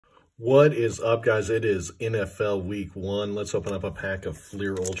What is up, guys? It is NFL Week 1. Let's open up a pack of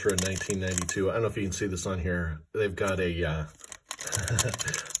Fleer Ultra 1992. I don't know if you can see this on here. They've got a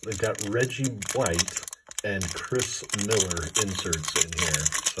they've got Reggie White and Chris Miller inserts in here.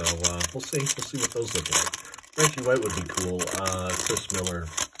 So we'll see what those look like. Reggie White would be cool. Chris Miller,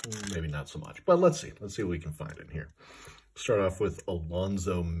 maybe not so much. But let's see what we can find in here. Start off with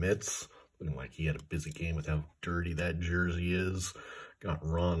Alonzo Mitz. Looking like he had a busy game with how dirty that jersey is. Got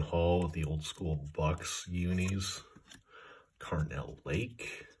Ron Hall with the old school Bucks unis. Carnell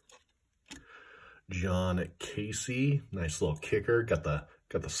Lake. John Casey, nice little kicker. Got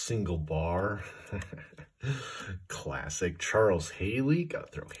the single bar. Classic. Charles Haley,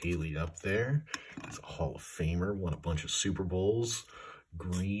 got to throw Haley up there. He's a Hall of Famer, won a bunch of Super Bowls.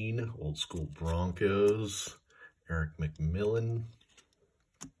 Green, old school Broncos. Eric McMillan.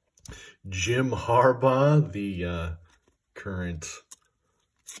 Jim Harbaugh, the current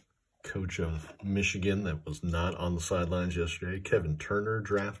coach of Michigan that was not on the sidelines yesterday. Kevin Turner,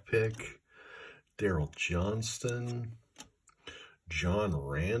 draft pick. Daryl Johnston. John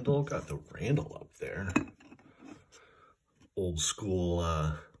Randall, got the Randall up there. Old school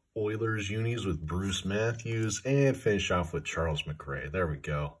Oilers unis with Bruce Matthews. And finish off with Charles McRae. There we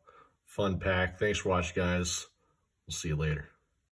go. Fun pack. Thanks for watching, guys. We'll see you later.